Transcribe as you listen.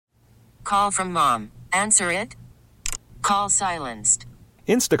call from mom. Answer it. Call silenced.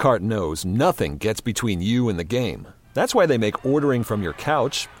 Instacart knows nothing gets between you and the game. That's why they make ordering from your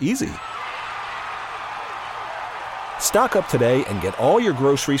couch easy. Stock up today and get all your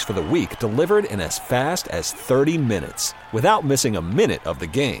groceries for the week delivered in as fast as 30 minutes without missing a minute of the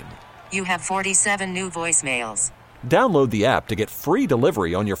game. You have 47 new voicemails. Download the app to get free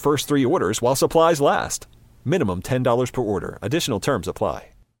delivery on your first 3 orders while supplies last. Minimum $10 per order. Additional terms apply.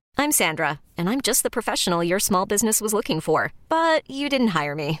 I'm Sandra, and I'm just the professional your small business was looking for. But you didn't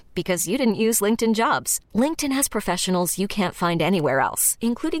hire me because you didn't use LinkedIn Jobs. LinkedIn has professionals you can't find anywhere else,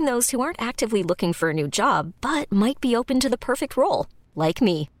 including those who aren't actively looking for a new job, but might be open to the perfect role, like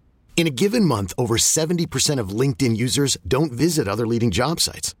me. In a given month, over 70% of LinkedIn users don't visit other leading job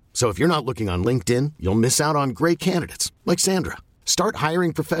sites. So if you're not looking on LinkedIn, you'll miss out on great candidates like Sandra. Start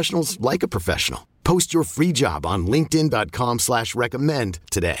hiring professionals like a professional. Post your free job on linkedin.com/recommend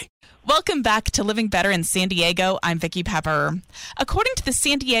today. Welcome back to Living Better in San Diego. I'm Vicki Pepper. According to the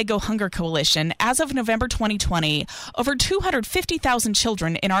San Diego Hunger Coalition, as of November 2020, over 250,000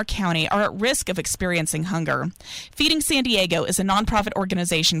 children in our county are at risk of experiencing hunger. Feeding San Diego is a nonprofit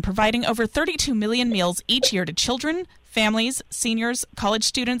organization providing over 32 million meals each year to children, families, seniors, college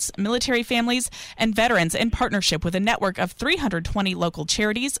students, military families, and veterans in partnership with a network of 320 local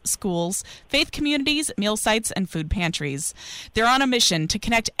charities, schools, faith communities, meal sites, and food pantries. They're on a mission to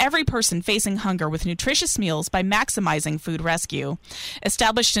connect every person facing hunger with nutritious meals by maximizing food rescue.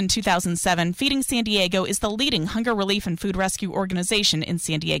 Established in 2007, Feeding San Diego is the leading hunger relief and food rescue organization in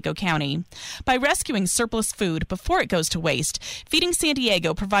San Diego County. By rescuing surplus food before it goes to waste, Feeding San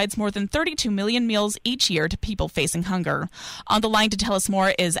Diego provides more than 32 million meals each year to people facing hunger. On the line to tell us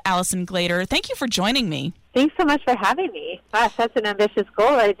more is Allison Glader. Thank you for joining me. Thanks so much for having me. Gosh, that's an ambitious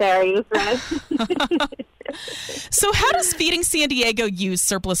goal right there, you friend. So how does Feeding San Diego use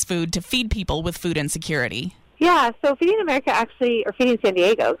surplus food to feed people with food insecurity? Yeah, so Feeding San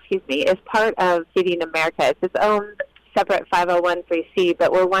Diego, is part of Feeding America. It's its own separate 501(c),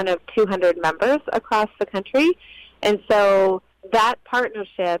 but we're one of 200 members across the country. And so that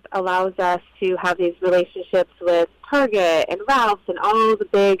partnership allows us to have these relationships with Target and Ralph's and all the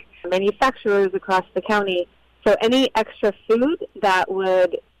big manufacturers across the county. So any extra food that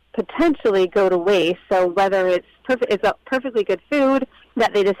would potentially go to waste, so whether it's a perfectly good food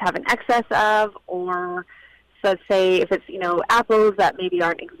that they just have an excess of, or so let's say if it's, apples that maybe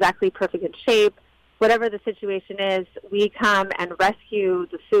aren't exactly perfect in shape, whatever the situation is, we come and rescue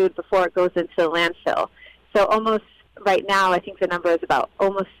the food before it goes into the landfill. So almost right now, I think the number is about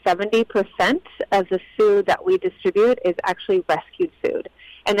almost 70% of the food that we distribute is actually rescued food.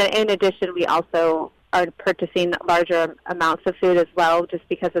 And then in addition, we also are purchasing larger amounts of food as well, just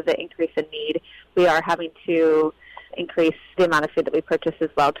because of the increase in need. We are having to increase the amount of food that we purchase as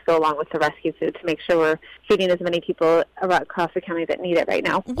well to go along with the rescue food to make sure we're feeding as many people across the county that need it right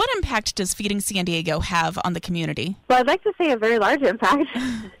now. What impact does Feeding San Diego have on the community? Well, I'd like to say a very large impact.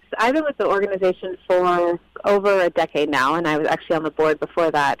 I've been with the organization for over a decade now, and I was actually on the board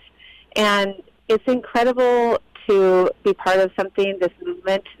before that. And it's incredible to be part of this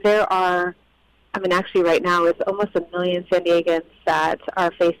movement. There are, actually right now, it's almost 1 million San Diegans that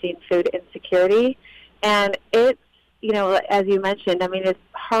are facing food insecurity. And it's, as you mentioned, it's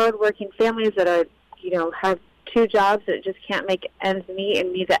hard-working families that are, have 2 jobs that just can't make ends meet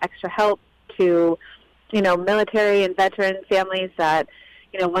and need the extra help, to, military and veteran families that,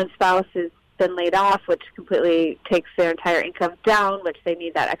 one spouse has been laid off, which completely takes their entire income down, which they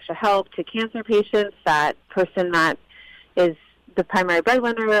need that extra help, to cancer patients, that person that is the primary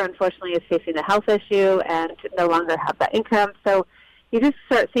breadwinner, unfortunately, is facing a health issue and no longer have that income. So you just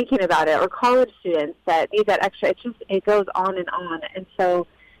start thinking about it, or college students that need that extra. It goes on and on. And so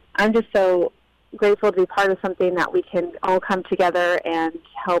I'm just so grateful to be part of something that we can all come together and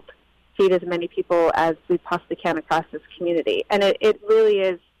help feed as many people as we possibly can across this community. And it really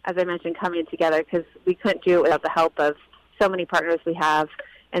is, as I mentioned, coming together, because we couldn't do it without the help of so many partners we have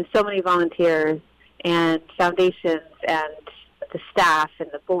and so many volunteers and foundations and the staff and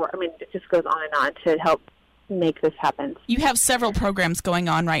the board. It just goes on and on to help make this happen. You have several programs going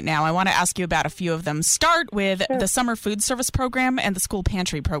on right now. I want to ask you about a few of them. Start with the Summer Food Service Program and the School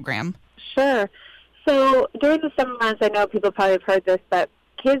Pantry Program. Sure. So during the summer months, I know people probably have heard this, but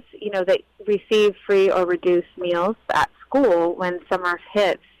kids, that receive free or reduced meals at school, when summer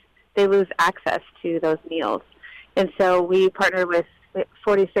hits, they lose access to those meals. And so we partner with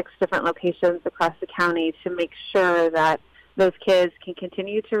 46 different locations across the county to make sure that those kids can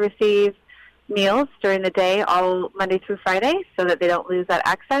continue to receive meals during the day, all Monday through Friday, so that they don't lose that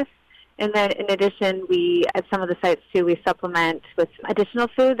access. And then in addition, we, at some of the sites too, we supplement with additional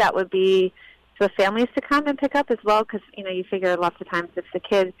food that would be for families to come and pick up as well, because, you figure lots of times if the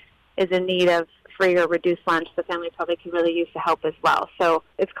kid is in need of free or reduced lunch, the family probably can really use the help as well. So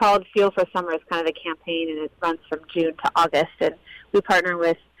it's called Fuel for Summer. It's kind of a campaign, and it runs from June to August. And we partner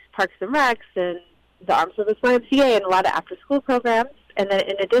with Parks and Recs and the Armed Service YMCA and a lot of after-school programs. And then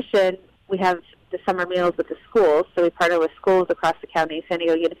in addition, we have the summer meals with the schools. So we partner with schools across the county, San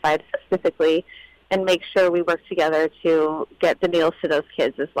Diego Unified specifically, and make sure we work together to get the meals to those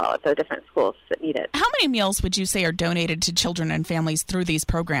kids as well at the different schools that need it. How many meals would you say are donated to children and families through these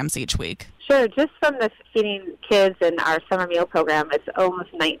programs each week? Sure. Just from the Feeding Kids and our summer meal program, it's almost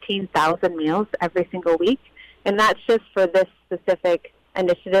 19,000 meals every single week. And that's just for this specific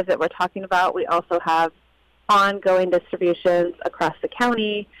initiative that we're talking about. We also have ongoing distributions across the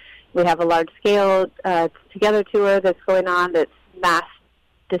county. We have a large-scale Together tour that's going on that's mass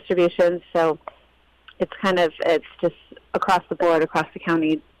distributions. So it's just across the board, across the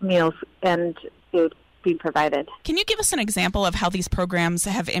county, meals and food being provided. Can you give us an example of how these programs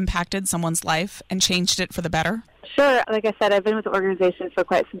have impacted someone's life and changed it for the better? Sure. Like I said, I've been with the organization for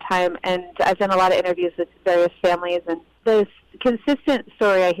quite some time, and I've done a lot of interviews with various families, and the consistent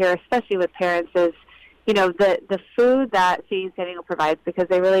story I hear, especially with parents, is, the food that Feeding San Diego provides, because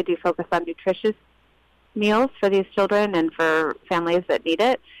they really do focus on nutritious meals for these children and for families that need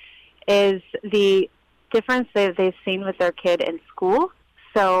it, is the difference that they've seen with their kid in school.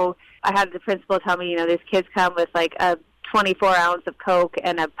 So I had the principal tell me, these kids come with like a 24-ounce of Coke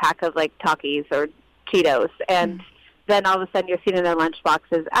and a pack of like Takis or Cheetos. And then all of a sudden you're seeing in their lunch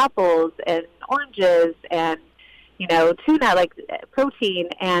boxes apples and oranges and, tuna, like protein.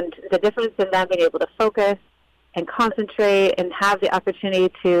 And the difference in them being able to focus and concentrate and have the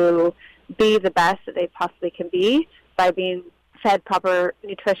opportunity to be the best that they possibly can be by being fed proper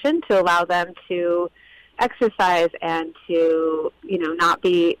nutrition to allow them to exercise and to, not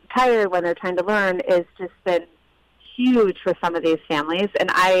be tired when they're trying to learn, is just been huge for some of these families.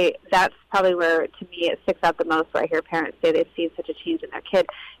 And that's probably where, to me, it sticks out the most, where I hear parents say they've seen such a change in their kid.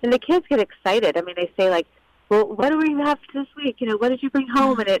 And the kids get excited. I mean, they say, like, well, what do we have this week? What did you bring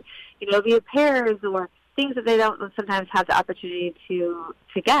home? And it'll be pears or things that they don't sometimes have the opportunity to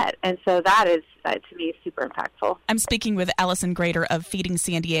get. And so that is, to me, super impactful. I'm speaking with Allison Grader of Feeding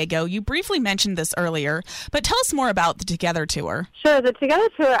San Diego. You briefly mentioned this earlier, but tell us more about the Together Tour. Sure. The Together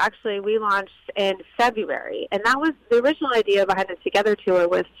Tour, actually, we launched in February. And that was the original idea behind the Together Tour,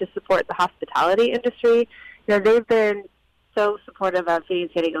 was to support the hospitality industry. They've been so supportive of Feeding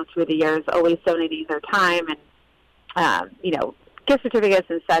San Diego through the years, always donating their time and, gift certificates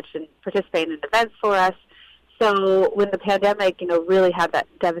and such, and participating in events for us. So when the pandemic, really had that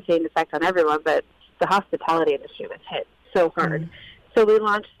devastating effect on everyone, but the hospitality industry was hit so hard. So we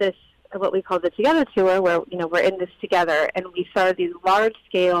launched this, what we call the Together Tour, where, we're in this together, and we started these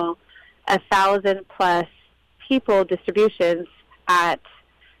large-scale, 1,000-plus people distributions at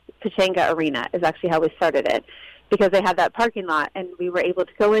Pechanga Arena is actually how we started it, because they had that parking lot, and we were able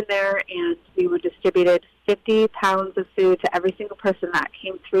to go in there, and we were distributed 50 pounds of food to every single person that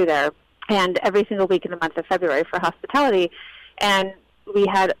came through there, and every single week in the month of February for hospitality. And we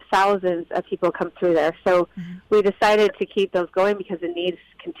had thousands of people come through there. So we decided to keep those going because the needs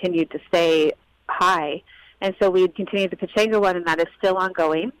continued to stay high. And so we continued the Pechanga one, and that is still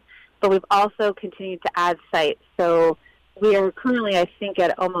ongoing. But we've also continued to add sites. So we are currently, I think,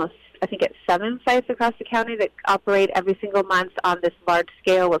 at 7 sites across the county that operate every single month on this large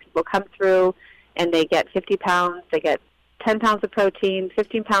scale, where people come through and they get 50 pounds, they get 10 pounds of protein,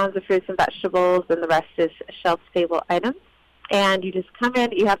 15 pounds of fruits and vegetables, and the rest is shelf-stable items. And you just come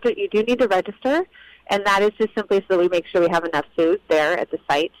in. You do need to register, and that is just simply so that we make sure we have enough food there at the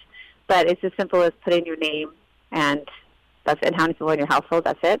site. But it's as simple as putting your name and how many people in your household.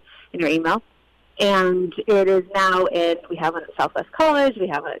 That's it, in your email. And it is now we have one at Southwest College, we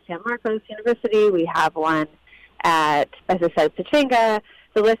have one at San Marcos University, we have one at, as I said, Pechanga.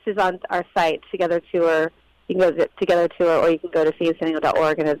 The list is on our site, Together Tour. You can go to Together Tour, or you can go to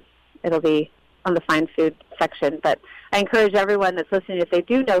feedingsandiego.org, and it'll be on the Find Food section. But I encourage everyone that's listening, if they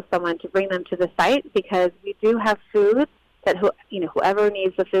do know someone, to bring them to the site, because we do have food that whoever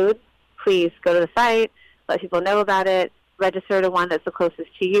needs the food, please go to the site, let people know about it, register to one that's the closest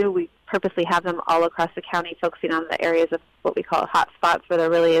to you. We purposely have them all across the county, focusing on the areas of what we call hot spots where there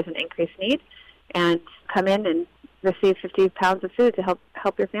really is an increased need, and come in and receive 50 pounds of food to help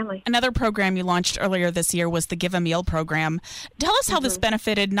your family. Another program you launched earlier this year was the Give a Meal program. Tell us how this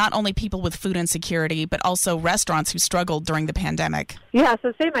benefited not only people with food insecurity, but also restaurants who struggled during the pandemic. Yeah,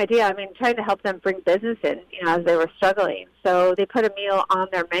 so same idea. I mean, trying to help them bring business in, as they were struggling. So they put a meal on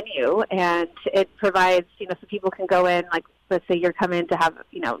their menu, and it provides, so people can go in, like, let's say you're coming to have,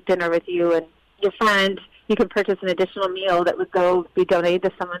 dinner with you and your friend. You can purchase an additional meal that would be donated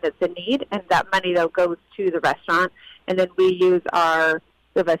to someone that's in need, and that money, though, goes to the restaurant. And then we have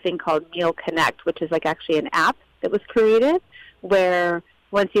a thing called Meal Connect, which is like actually an app that was created where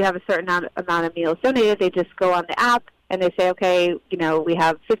once you have a certain amount of meals donated, they just go on the app and they say, okay, we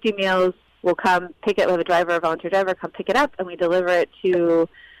have 50 meals. We'll come pick it with a driver, a volunteer driver, come pick it up, and we deliver it to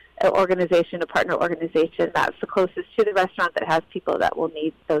an organization, a partner organization that's the closest to the restaurant that has people that will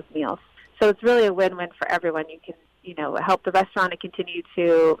need those meals. So it's really a win-win for everyone. You can, help the restaurant and continue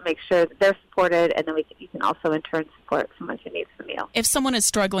to make sure that they're supported, and then you can also in turn support someone who needs the meal. If someone is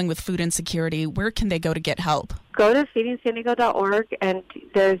struggling with food insecurity, where can they go to get help? Go to feedingsandiego.org, and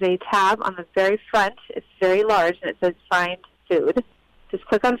there's a tab on the very front. It's very large, and it says Find Food. Just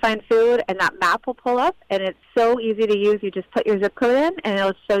click on Find Food, and that map will pull up, and it's so easy to use. You just put your zip code in, and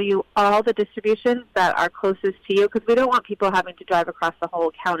it'll show you all the distributions that are closest to you, because we don't want people having to drive across the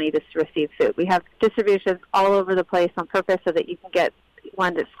whole county just to receive food. We have distributions all over the place on purpose so that you can get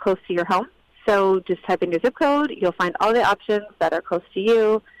one that's close to your home. So just type in your zip code. You'll find all the options that are close to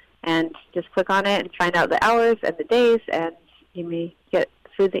you, and just click on it and find out the hours and the days, and you may get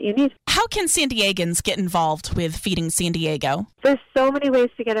food that you need. How can San Diegans get involved with Feeding San Diego? There's so many ways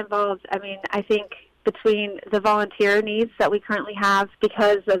to get involved. I mean, I think between the volunteer needs that we currently have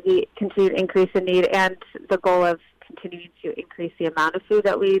because of the continued increase in need and the goal of continuing to increase the amount of food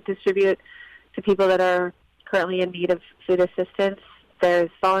that we distribute to people that are currently in need of food assistance, there's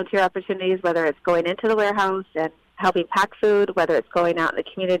volunteer opportunities, whether it's going into the warehouse and helping pack food, whether it's going out in the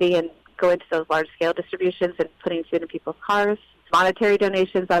community and going to those large-scale distributions and putting food in people's cars. Monetary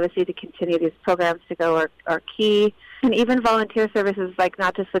donations, obviously, to continue these programs to go are key. And even volunteer services, like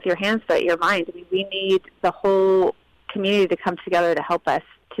not just with your hands, but your mind. I mean, we need the whole community to come together to help us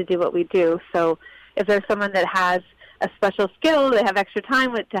to do what we do. So if there's someone that has a special skill, they have extra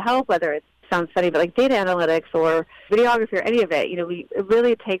time to help, whether it sounds funny, but like data analytics or videography or any of it, it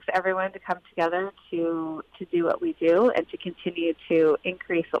really takes everyone to come together to do what we do and to continue to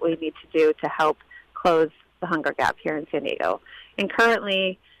increase what we need to do to help close the hunger gap here in San Diego. And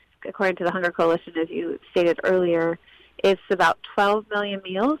currently, according to the Hunger Coalition, as you stated earlier, it's about 12 million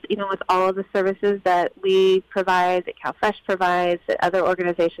meals, even with all of the services that we provide, that CalFresh provides, that other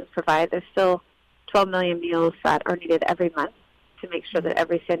organizations provide. There's still 12 million meals that are needed every month to make sure that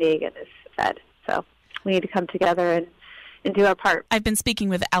every San Diegan is fed. So we need to come together and do our part. I've been speaking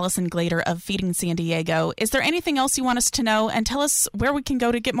with Allison Glader of Feeding San Diego. Is there anything else you want us to know? And tell us where we can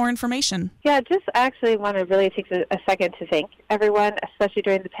go to get more information. Yeah, just actually want to really take a second to thank everyone, especially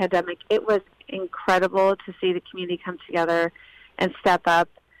during the pandemic. It was incredible to see the community come together and step up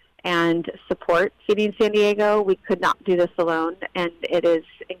and support Feeding San Diego. We could not do this alone, and it is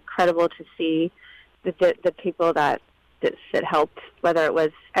incredible to see the people that helped, whether it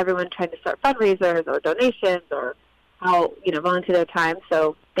was everyone trying to start fundraisers or donations or how, volunteer their time.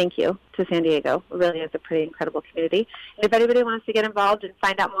 So thank you to San Diego. It really is a pretty incredible community. And if anybody wants to get involved and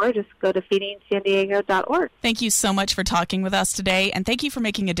find out more, just go to feedingsandiego.org. Thank you so much for talking with us today, and thank you for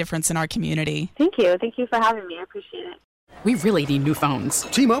making a difference in our community. Thank you. Thank you for having me. I appreciate it. We really need new phones.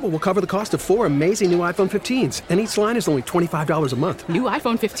 T-Mobile will cover the cost of 4 amazing new iPhone 15s, and each line is only $25 a month. New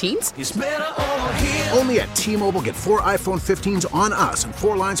iPhone 15s? It's better over here. Only at T-Mobile, get 4 iPhone 15s on us and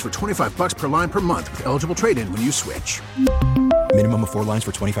 4 lines for $25 per line per month with eligible trade-in when you switch. Minimum of 4 lines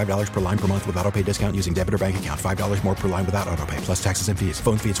for $25 per line per month with autopay discount using debit or bank account. $5 more per line without autopay, plus taxes and fees.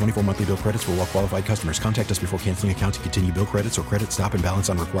 Phone fee at 24 monthly bill credits for well-qualified customers. Contact us before canceling account to continue bill credits or credit stop and balance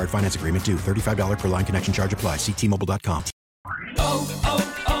on required finance agreement due. $35 per line connection charge applies. See T-Mobile.com.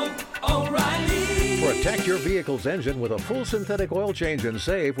 O'Reilly. Protect your vehicle's engine with a full synthetic oil change and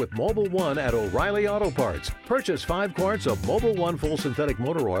save with Mobile One at O'Reilly Auto Parts. Purchase 5 quarts of Mobile One full synthetic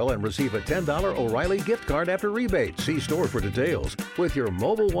motor oil and receive a $10 O'Reilly gift card after rebate. See store for details. With your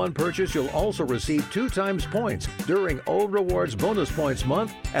Mobile One purchase, you'll also receive 2 times points during Old Rewards Bonus Points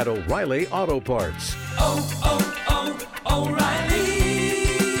Month at O'Reilly Auto Parts. O'Reilly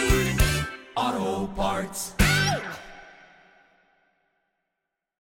Auto Parts.